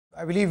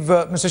I believe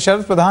Mr.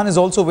 Sharat Pradhan is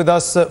also with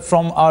us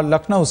from our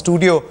Lucknow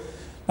studio.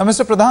 Now,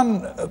 Mr.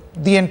 Pradhan,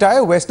 the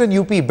entire Western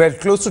UP belt,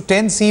 close to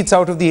 10 seats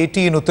out of the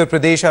 80 in Uttar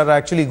Pradesh are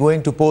actually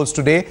going to polls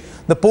today.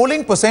 The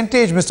polling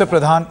percentage, Mr.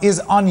 Pradhan, is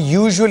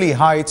unusually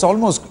high. It's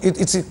almost,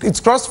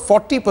 it's crossed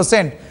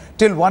 40%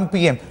 till 1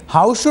 p.m.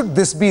 How should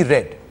this be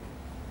read?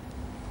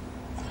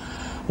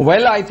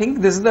 Well, I think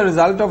this is the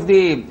result of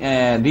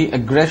the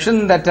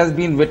aggression that has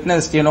been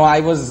witnessed. You know, I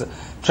was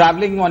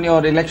traveling on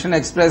your election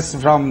express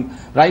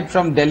right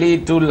from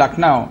Delhi to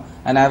Lucknow,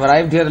 and I've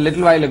arrived here a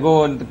little while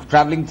ago,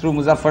 traveling through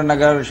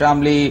Muzaffarnagar,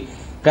 Shamli,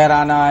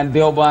 Kairana and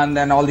Deoband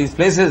and all these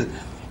places,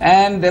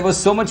 and there was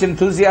so much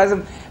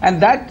enthusiasm,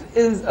 and that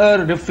is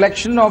a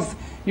reflection of,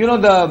 you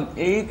know,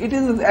 it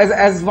is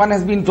as one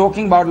has been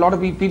talking about, a lot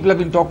of people have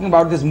been talking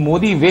about this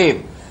Modi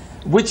wave,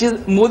 which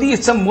is Modi,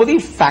 it's a Modi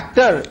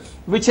factor,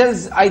 which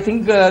has, I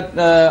think,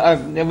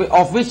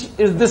 of which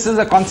this is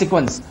a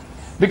consequence.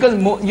 Because,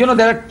 you know,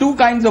 there are two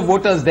kinds of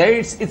voters there.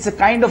 It's a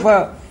kind of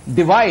a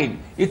divide.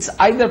 It's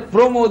either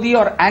pro-Modi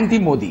or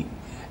anti-Modi.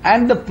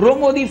 And the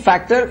pro-Modi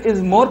factor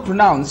is more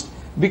pronounced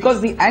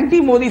because the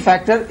anti-Modi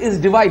factor is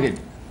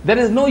divided. There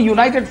is no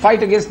united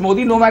fight against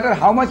Modi, no matter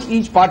how much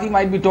each party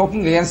might be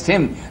talking against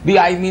him, the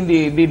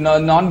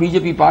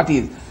non-BJP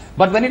parties.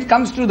 But when it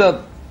comes to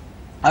the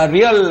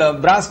real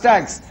brass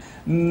tacks,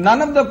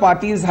 none of the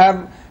parties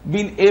have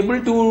been able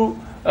to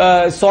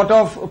sort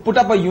of put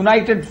up a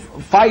united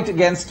fight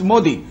against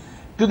Modi,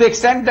 to the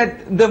extent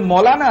that the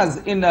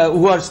Maulanas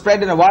who are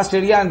spread in a vast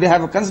area and they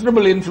have a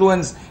considerable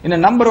influence in a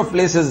number of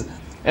places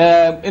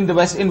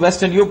in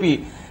Western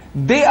UP,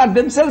 they are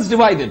themselves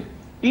divided.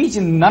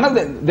 None of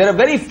them, there are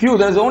very few,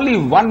 there is only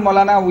one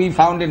Maulana we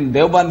found in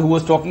Deoband who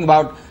was talking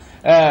about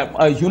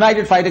a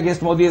united fight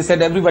against Modi. He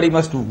said everybody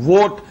must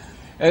vote.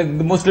 The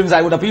Muslims,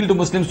 I would appeal to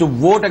Muslims to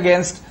vote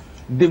against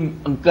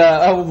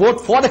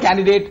vote for the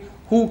candidate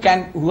who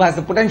has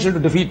the potential to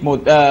defeat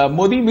Modi.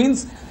 Modi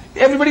means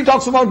everybody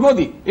talks about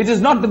Modi. It is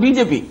not the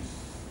BJP,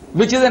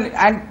 which is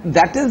and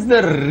that is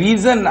the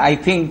reason, I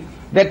think,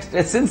 that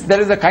since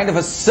there is a kind of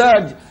a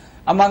surge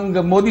among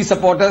the Modi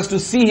supporters to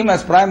see him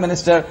as Prime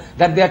Minister,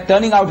 that they are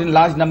turning out in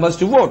large numbers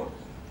to vote,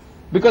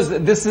 because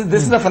this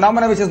is a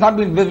phenomenon which has not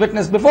been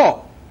witnessed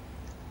before.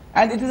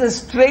 And it is a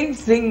strange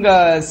thing,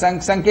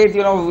 Sanket,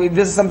 you know,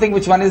 this is something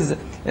which one is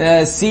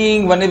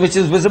seeing, which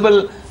is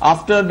visible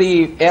after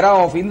the era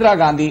of Indira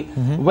Gandhi,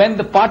 when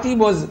the party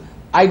was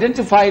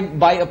identified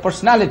by a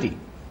personality.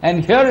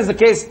 And here is a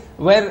case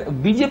where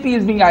BJP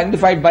is being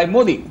identified by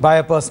Modi. By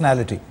a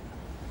personality.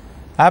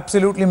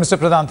 Absolutely, Mr.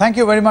 Pradhan. Thank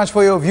you very much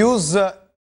for your views.